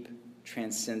deep,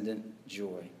 transcendent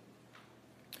joy.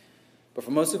 But for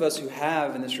most of us who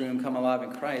have in this room come alive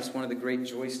in Christ, one of the great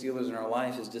joy stealers in our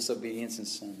life is disobedience and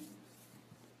sin.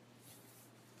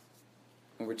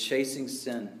 When we're chasing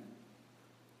sin,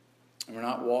 and we're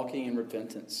not walking in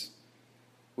repentance,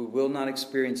 we will not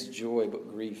experience joy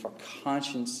but grief. Our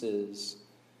consciences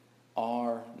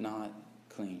are not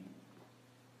clean.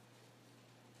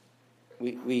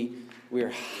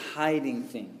 We're hiding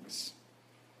things.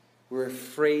 We're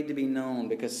afraid to be known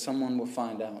because someone will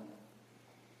find out.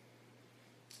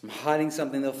 I'm hiding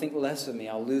something, they'll think less of me.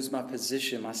 I'll lose my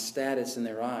position, my status in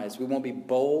their eyes. We won't be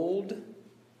bold.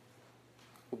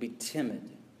 We'll be timid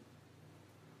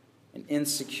and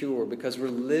insecure because we're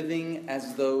living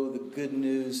as though the good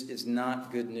news is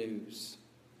not good news.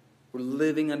 We're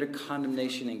living under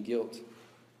condemnation and guilt.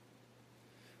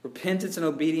 Repentance and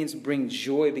obedience bring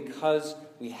joy because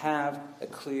we have a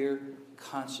clear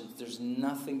conscience. There's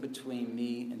nothing between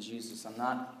me and Jesus. I'm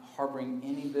not harboring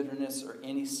any bitterness or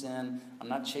any sin. I'm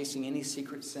not chasing any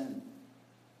secret sin.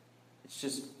 It's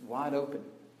just wide open.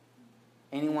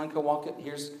 Anyone can walk it.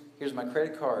 Here's my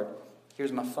credit card.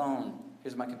 Here's my phone.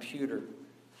 Here's my computer.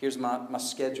 Here's my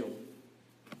schedule.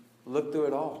 Look through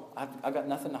it all. I've got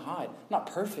nothing to hide. I'm not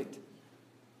perfect.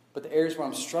 But the areas where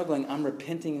I'm struggling, I'm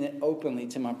repenting it openly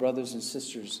to my brothers and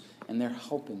sisters, and they're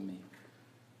helping me.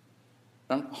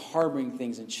 I'm harboring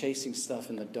things and chasing stuff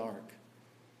in the dark.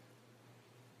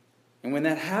 And when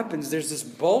that happens, there's this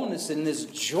boldness and this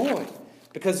joy.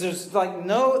 Because there's like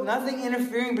nothing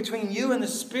interfering between you and the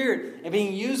Spirit and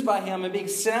being used by Him and being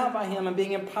sent out by Him and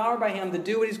being empowered by Him to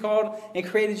do what He's called and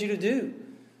created you to do.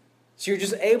 So you're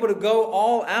just able to go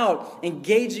all out,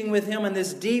 engaging with Him in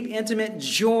this deep, intimate,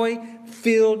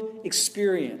 joy-filled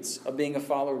experience of being a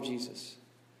follower of Jesus.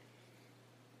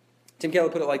 Tim Keller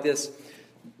put it like this: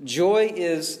 joy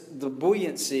is the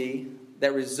buoyancy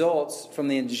that results from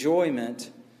the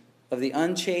enjoyment of the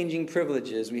unchanging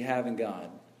privileges we have in God.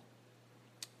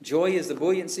 Joy is the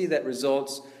buoyancy that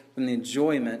results from the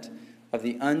enjoyment of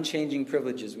the unchanging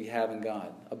privileges we have in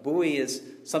God. A buoy is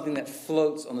something that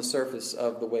floats on the surface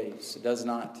of the waves. It does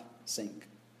not sink.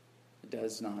 It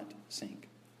does not sink.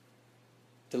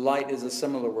 Delight is a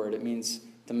similar word. It means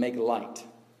to make light.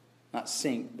 Not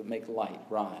sink, but make light,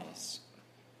 rise.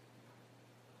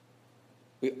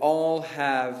 We all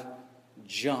have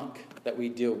junk that we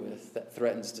deal with that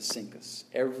threatens to sink us.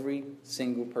 Every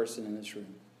single person in this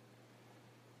room.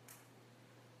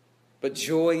 But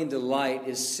joy and delight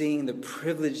is seeing the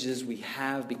privileges we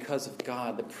have because of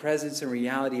God, the presence and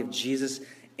reality of Jesus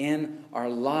in our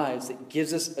lives that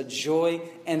gives us a joy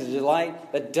and a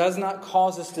delight that does not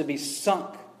cause us to be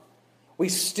sunk. We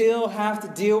still have to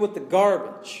deal with the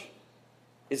garbage.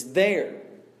 It's there.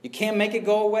 You can't make it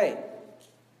go away.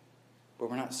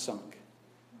 But we're not sunk.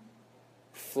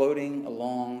 Floating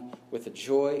along with a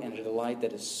joy and a delight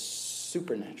that is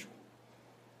supernatural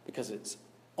because it's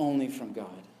only from God.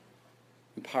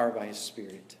 Empowered by His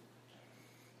Spirit.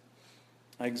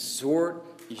 I exhort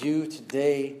you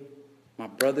today, my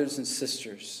brothers and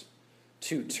sisters,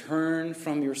 to turn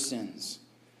from your sins,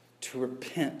 to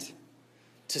repent,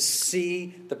 to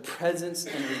see the presence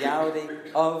and reality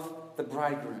of the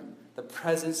Bridegroom, the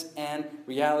presence and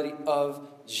reality of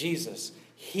Jesus.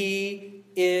 He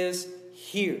is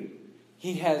here.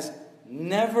 He has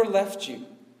never left you,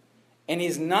 and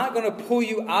He's not going to pull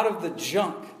you out of the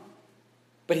junk.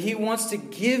 But He wants to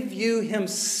give you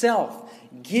Himself,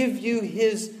 give you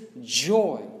His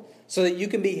joy, so that you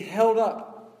can be held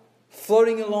up,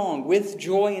 floating along with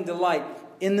joy and delight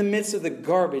in the midst of the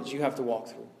garbage you have to walk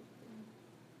through.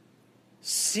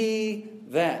 See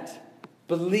that.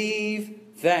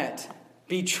 Believe that.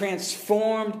 Be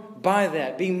transformed by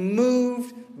that. Be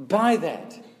moved by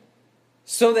that.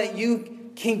 So that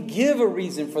you can give a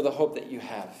reason for the hope that you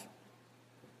have.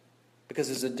 Because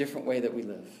there's a different way that we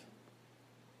live.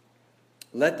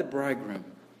 Let the Bridegroom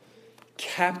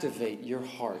captivate your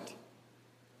heart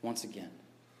once again.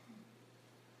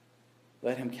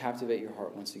 Let Him captivate your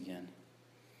heart once again.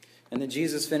 And then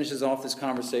Jesus finishes off this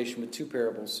conversation with two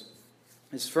parables.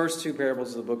 His first two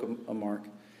parables of the book of Mark.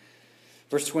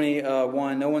 Verse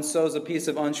 21, no one sews a piece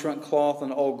of unshrunk cloth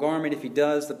on an old garment. If he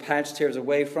does, the patch tears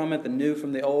away from it, the new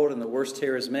from the old, and the worse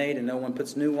tear is made. And no one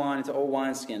puts new wine into old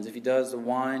wineskins. If he does, the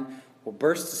wine will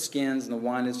burst the skins, and the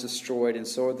wine is destroyed, and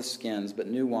so are the skins. But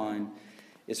new wine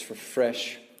is for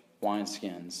fresh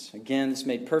wineskins. Again, this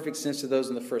made perfect sense to those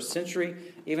in the first century,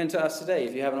 even to us today.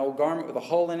 If you have an old garment with a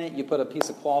hole in it, you put a piece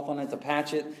of cloth on it to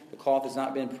patch it. The cloth has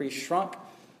not been pre-shrunk.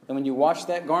 And when you wash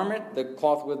that garment, the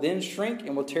cloth will then shrink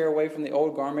and will tear away from the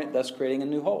old garment, thus creating a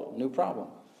new hole, new problem.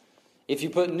 If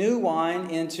you put new wine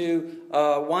into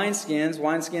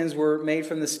wineskins were made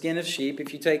from the skin of sheep.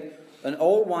 If you take an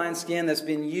old wineskin that's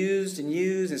been used,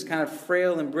 it's kind of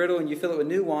frail and brittle, and you fill it with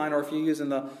new wine, or if you're using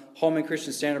the Holman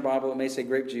Christian Standard Bible, it may say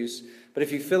grape juice. But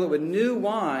if you fill it with new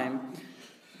wine,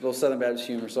 a little Southern Baptist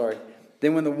humor, sorry.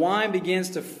 Then when the wine begins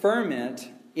to ferment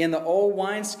in the old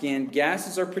wineskin,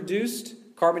 gases are produced.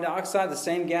 Carbon dioxide, the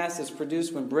same gas that's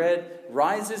produced when bread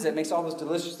rises, that makes all those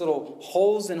delicious little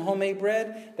holes in homemade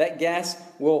bread. That gas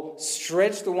will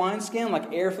stretch the wineskin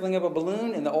like air filling up a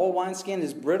balloon, and the old wineskin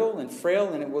is brittle and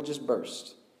frail, and it will just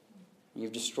burst.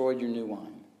 You've destroyed your new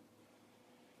wine.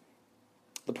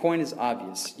 The point is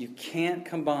obvious. You can't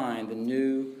combine the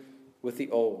new with the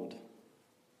old.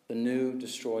 The new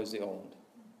destroys the old.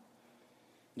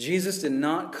 Jesus did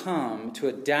not come to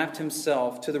adapt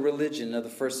Himself to the religion of the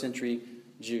first century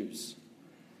Jews.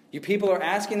 You people are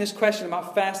asking this question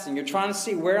about fasting. You're trying to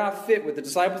see where I fit with the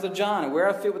disciples of John and where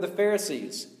I fit with the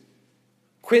Pharisees.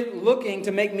 Quit looking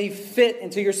to make me fit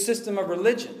into your system of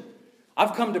religion.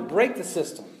 I've come to break the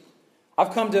system.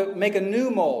 I've come to make a new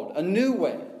mold, a new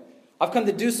way. I've come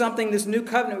to do something, this new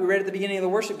covenant we read at the beginning of the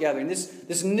worship gathering,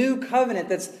 this new covenant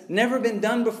that's never been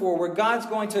done before, where God's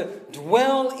going to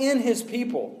dwell in His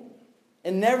people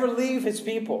and never leave His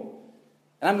people.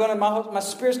 And my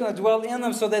Spirit's going to dwell in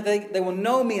them so that they will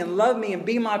know me and love me and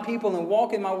be my people and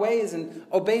walk in my ways and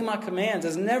obey my commands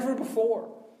as never before.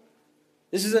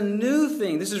 This is a new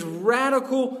thing. This is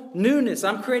radical newness.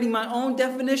 I'm creating my own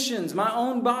definitions, my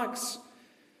own box.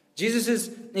 Jesus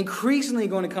is increasingly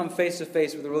going to come face to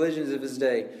face with the religions of His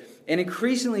day and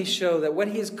increasingly show that what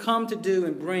He has come to do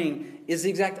and bring is the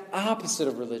exact opposite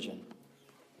of religion.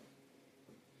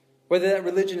 Whether that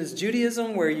religion is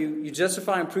Judaism, where you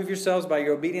justify and prove yourselves by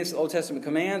your obedience to Old Testament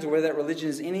commands, or whether that religion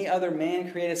is any other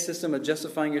man-created system of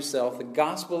justifying yourself, the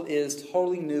gospel is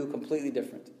totally new, completely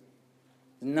different.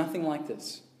 Nothing like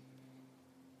this.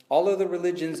 All other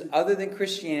religions other than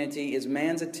Christianity is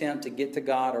man's attempt to get to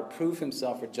God or prove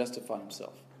himself or justify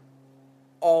himself.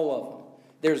 All of them.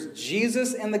 There's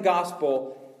Jesus and the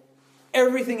gospel,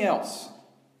 everything else.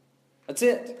 That's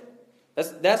it.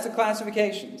 That's the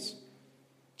classifications.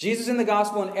 Jesus and the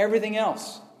gospel and everything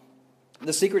else.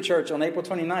 The Secret Church on April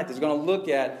 29th is going to look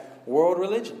at world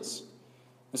religions.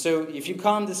 And so if you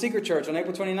come to Secret Church on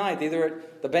April 29th, either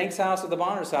at the Banks house or the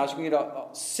Bonner's house, you can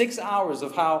get 6 hours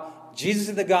of how Jesus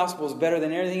and the gospel is better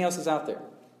than everything else that's out there.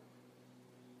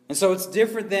 And so it's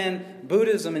different than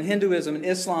Buddhism and Hinduism and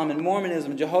Islam and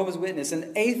Mormonism and Jehovah's Witness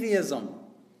and atheism,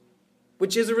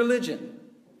 which is a religion.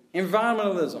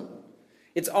 Environmentalism.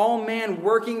 It's all man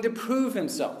working to prove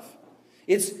himself.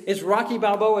 It's Rocky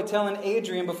Balboa telling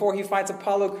Adrian before he fights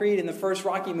Apollo Creed in the first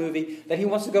Rocky movie that he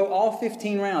wants to go all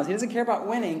 15 rounds. He doesn't care about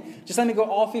winning. Just let me go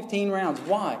all 15 rounds.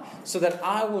 Why? So that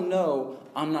I will know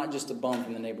I'm not just a bum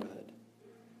from the neighborhood.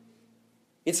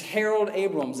 It's Harold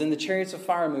Abrams in the Chariots of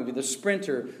Fire movie, the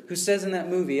sprinter, who says in that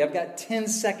movie, I've got 10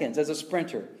 seconds as a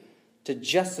sprinter to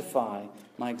justify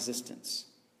my existence.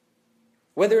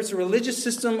 Whether it's a religious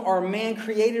system or a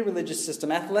man-created religious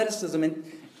system, athleticism, and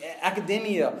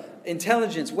academia,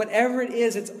 intelligence, whatever it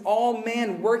is, it's all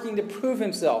man working to prove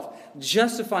himself,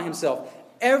 justify himself.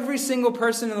 Every single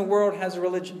person in the world has a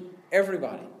religion.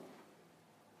 Everybody.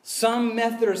 Some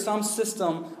method or some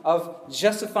system of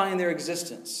justifying their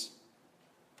existence.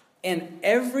 And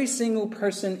every single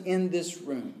person in this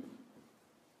room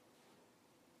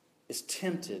is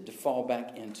tempted to fall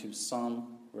back into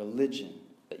some religion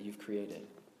that you've created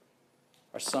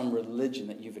or some religion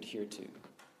that you've adhered to.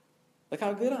 Look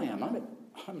how good I am. I'm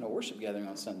in a worship gathering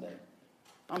on Sunday.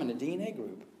 I'm in a DNA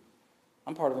group.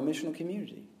 I'm part of a missional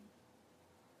community.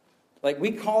 Like,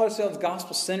 we call ourselves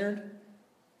gospel-centered.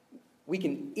 We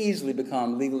can easily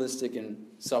become legalistic and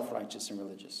self-righteous and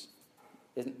religious.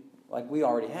 Like we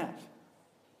already have.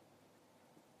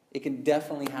 It can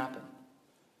definitely happen.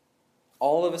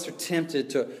 All of us are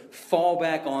tempted to fall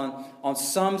back on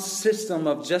some system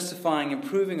of justifying and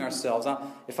proving ourselves.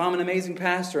 If I'm an amazing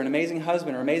pastor, an amazing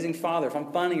husband, or amazing father, if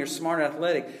I'm funny or smart or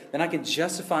athletic, then I can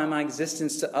justify my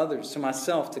existence to others, to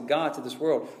myself, to God, to this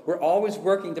world. We're always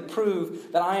working to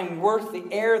prove that I am worth the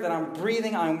air that I'm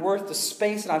breathing, I am worth the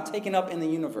space that I've taken up in the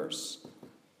universe.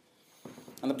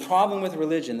 And the problem with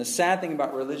religion, the sad thing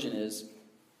about religion is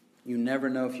you never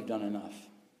know if you've done enough.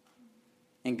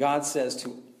 And God says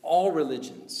to all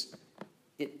religions,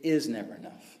 it is never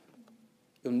enough.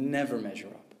 You'll never measure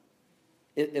up.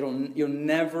 You'll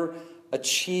never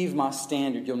achieve my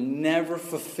standard. You'll never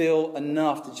fulfill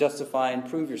enough to justify and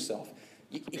prove yourself.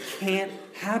 It can't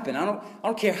happen. I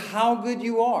don't care how good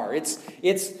you are. It's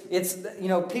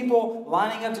people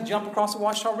lining up to jump across the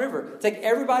Ouachita River. Take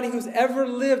everybody who's ever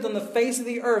lived on the face of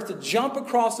the earth to jump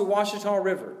across the Ouachita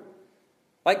River.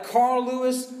 Like Carl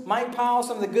Lewis, Mike Powell,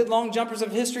 some of the good long jumpers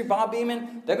of history, Bob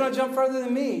Beamon, they're going to jump further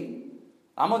than me.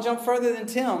 I'm going to jump further than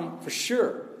Tim, for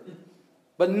sure.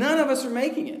 But none of us are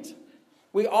making it.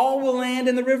 We all will land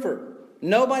in the river.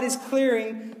 Nobody's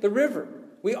clearing the river.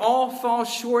 We all fall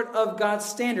short of God's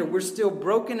standard. We're still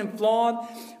broken and flawed.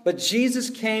 But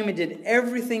Jesus came and did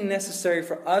everything necessary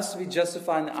for us to be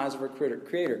justified in the eyes of our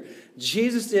Creator.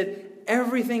 Jesus did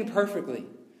everything perfectly.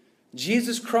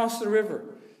 Jesus crossed the river.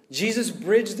 Jesus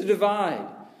bridged the divide.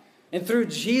 And through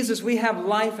Jesus, we have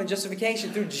life and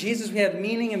justification. Through Jesus, we have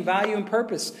meaning and value and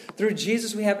purpose. Through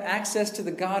Jesus, we have access to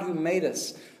the God who made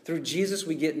us. Through Jesus,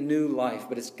 we get new life.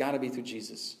 But it's got to be through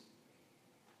Jesus.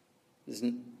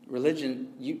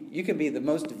 Religion, you can be the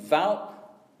most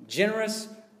devout, generous,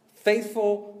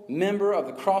 faithful member of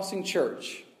the Crossing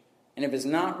Church. And if it's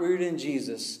not rooted in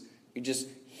Jesus, you're just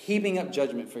heaping up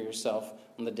judgment for yourself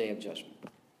on the day of judgment.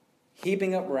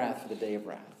 Heaping up wrath for the day of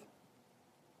wrath.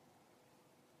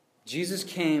 Jesus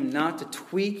came not to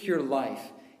tweak your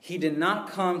life. He did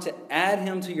not come to add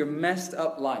him to your messed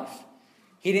up life.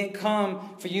 He didn't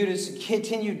come for you to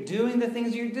continue doing the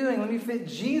things you're doing. Let me fit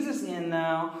Jesus in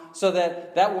now so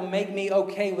that will make me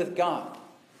okay with God.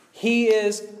 He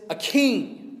is a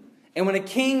king. And when a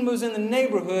king moves in the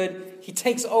neighborhood, he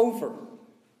takes over.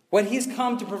 What he's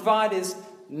come to provide is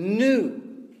new.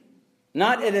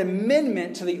 Not an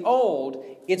amendment to the old.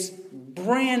 It's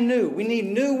brand new. We need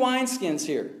new wineskins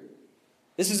here.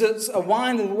 This is a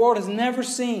wine that the world has never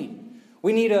seen.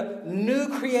 We need a new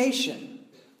creation,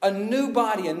 a new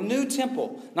body, a new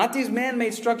temple. Not these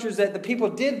man-made structures that the people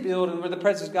did build and where the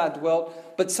presence of God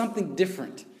dwelt, but something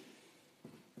different.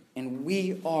 And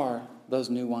we are those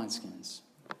new wineskins.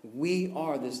 We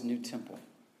are this new temple.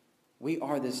 We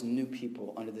are this new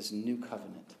people under this new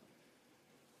covenant.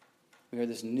 We are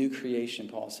this new creation,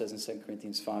 Paul says in 2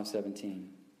 Corinthians 5:17.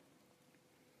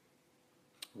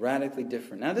 Radically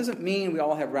different. Now, it doesn't mean we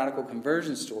all have radical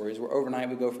conversion stories where overnight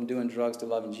we go from doing drugs to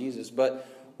loving Jesus, but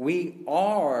we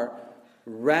are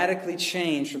radically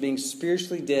changed from being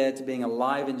spiritually dead to being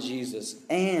alive in Jesus.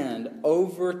 And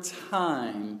over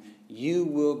time, you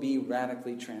will be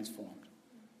radically transformed.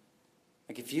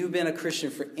 Like if you've been a Christian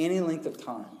for any length of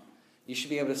time, you should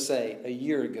be able to say, a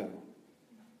year ago,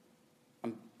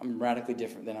 I'm radically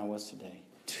different than I was today.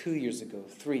 2 years ago,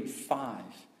 3, 5.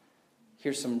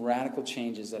 Here's some radical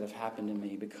changes that have happened in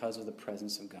me because of the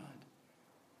presence of God.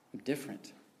 I'm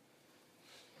different.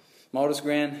 My oldest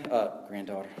granddaughter,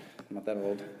 I'm not that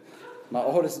old. My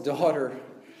oldest daughter,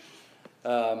 2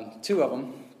 of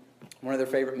them, one of their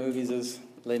favorite movies is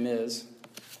Les Mis.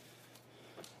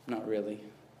 Not really.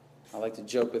 I like to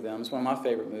joke with them. It's one of my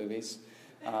favorite movies.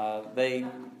 They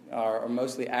are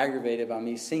mostly aggravated by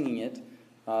me singing it.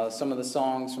 Some of the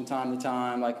songs from time to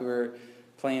time, like we were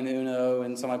playing Uno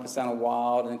and somebody puts down a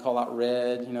wild and then call out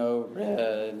red,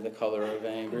 red, the color of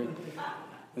anger.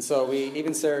 And so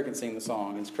even Sarah can sing the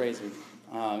song. It's crazy.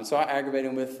 So I aggravate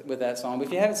him with that song. But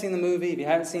if you haven't seen the movie, if you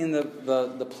haven't seen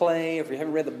the play, if you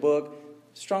haven't read the book,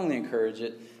 strongly encourage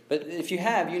it. But if you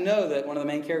have, you know that one of the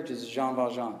main characters is Jean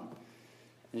Valjean.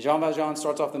 And Jean Valjean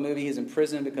starts off the movie, he's in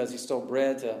prison because he stole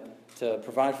bread to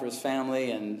provide for his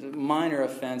family, and minor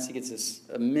offense, he gets this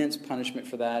immense punishment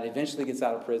for that. He eventually gets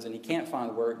out of prison. He can't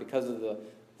find work because of the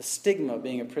stigma of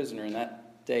being a prisoner in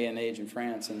that day and age in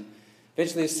France. And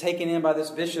eventually he's taken in by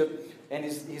this bishop, and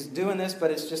he's doing this,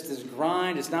 but it's just this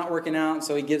grind. It's not working out, and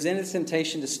so he gives in to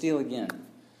temptation to steal again.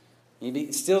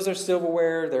 He steals their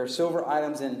silverware, their silver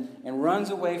items, and runs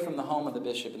away from the home of the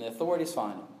bishop, and the authorities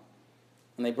find him.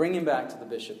 And they bring him back to the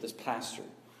bishop, this pastor.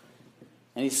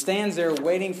 And he stands there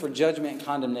waiting for judgment and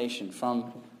condemnation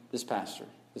from this pastor,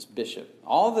 this bishop.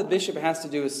 All the bishop has to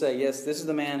do is say, yes, this is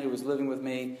the man who was living with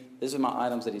me. This is my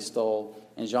items that he stole.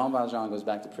 And Jean Valjean goes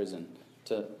back to prison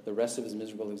to the rest of his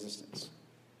miserable existence.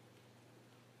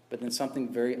 But then something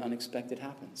very unexpected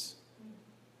happens.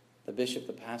 The bishop,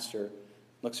 the pastor,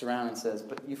 looks around and says,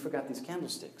 but you forgot these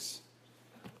candlesticks.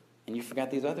 And you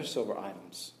forgot these other silver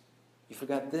items. You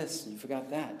forgot this and you forgot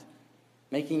that.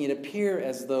 Making it appear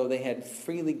as though they had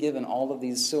freely given all of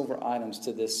these silver items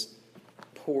to this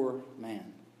poor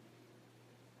man.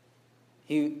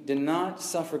 He did not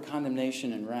suffer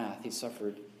condemnation and wrath. He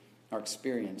suffered or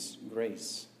experienced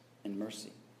grace and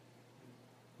mercy.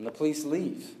 And the police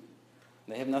leave.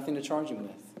 They have nothing to charge him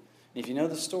with. And if you know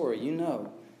the story, you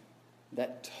know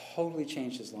that totally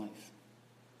changed his life.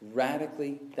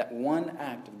 Radically, that one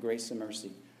act of grace and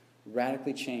mercy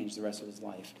radically changed the rest of his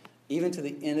life. Even to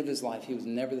the end of his life, he was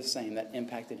never the same. That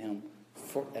impacted him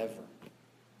forever.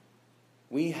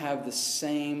 We have the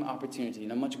same opportunity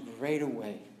in a much greater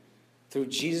way through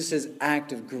Jesus'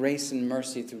 act of grace and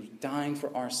mercy, through dying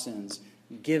for our sins,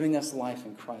 giving us life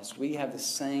in Christ. We have the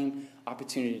same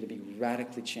opportunity to be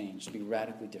radically changed, to be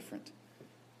radically different.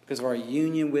 Because of our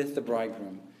union with the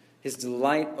Bridegroom, his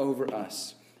delight over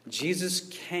us. Jesus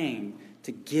came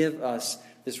to give us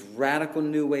this radical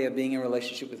new way of being in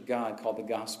relationship with God called the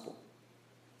gospel.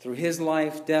 Through his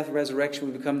life, death, resurrection,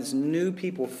 we become this new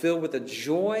people filled with a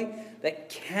joy that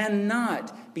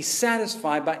cannot be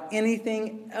satisfied by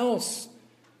anything else.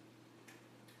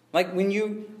 Like when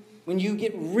you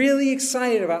get really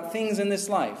excited about things in this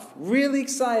life, really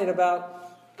excited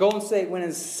about Golden State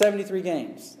winning 73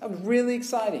 games. That was really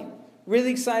exciting. Really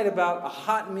excited about a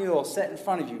hot meal set in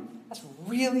front of you. That's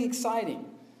really exciting.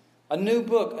 A new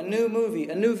book, a new movie,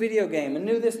 a new video game, a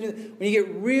new this, new... When you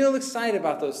get real excited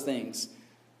about those things,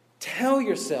 tell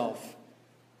yourself,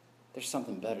 there's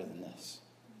something better than this.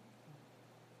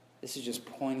 This is just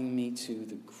pointing me to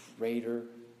the greater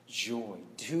joy.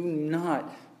 Do not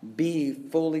be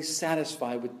fully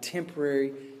satisfied with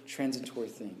temporary, transitory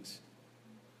things.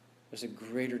 There's a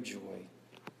greater joy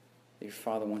that your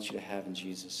Father wants you to have in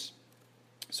Jesus.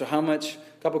 So a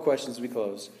couple questions as we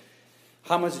close.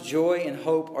 How much joy and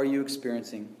hope are you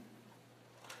experiencing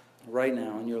right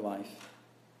now in your life?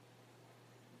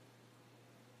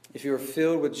 If you are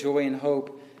filled with joy and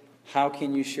hope, how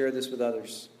can you share this with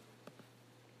others?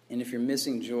 And if you're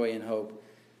missing joy and hope,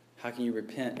 how can you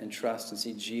repent and trust and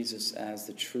see Jesus as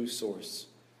the true source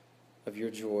of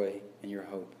your joy and your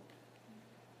hope?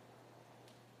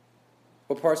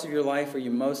 What parts of your life are you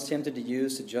most tempted to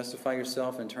use to justify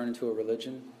yourself and turn into a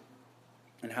religion?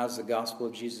 And how does the gospel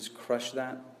of Jesus crush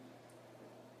that?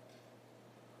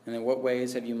 And in what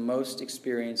ways have you most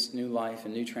experienced new life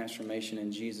and new transformation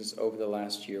in Jesus over the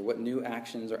last year? What new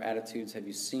actions or attitudes have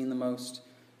you seen the most?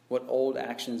 What old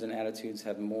actions and attitudes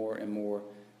have more and more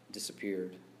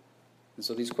disappeared? And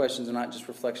so these questions are not just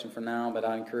reflection for now, but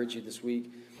I encourage you this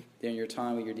week, during your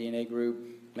time with your DNA group,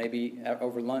 maybe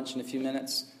over lunch in a few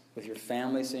minutes, with your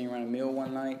family sitting around a meal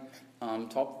one night,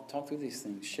 Talk through these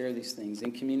things. Share these things.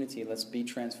 In community, let's be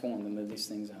transformed and live these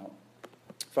things out.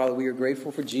 Father, we are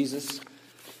grateful for Jesus,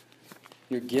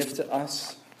 your gift to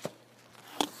us,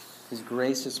 his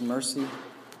grace, his mercy,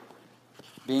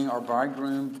 being our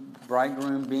bridegroom,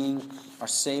 being our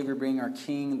Savior, being our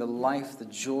King, the life, the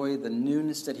joy, the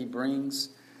newness that he brings,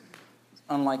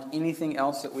 unlike anything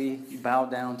else that we bow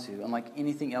down to, unlike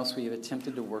anything else we have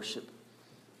attempted to worship.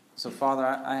 So, Father,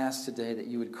 I ask today that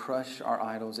you would crush our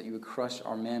idols, that you would crush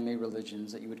our man-made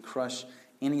religions, that you would crush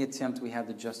any attempt we have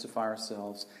to justify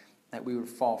ourselves, that we would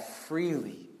fall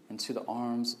freely into the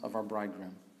arms of our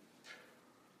bridegroom,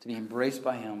 to be embraced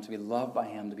by him, to be loved by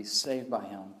him, to be saved by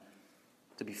him,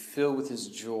 to be filled with his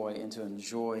joy, and to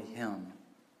enjoy him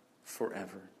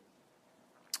forever.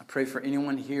 I pray for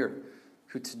anyone here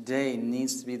who today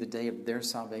needs to be the day of their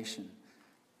salvation,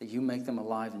 that you make them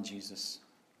alive in Jesus.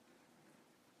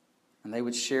 And they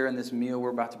would share in this meal we're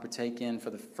about to partake in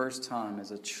for the first time as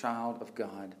a child of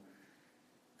God.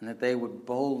 And that they would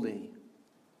boldly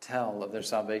tell of their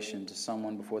salvation to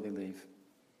someone before they leave.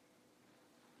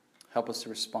 Help us to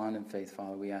respond in faith,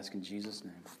 Father. We ask in Jesus'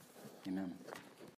 name. Amen.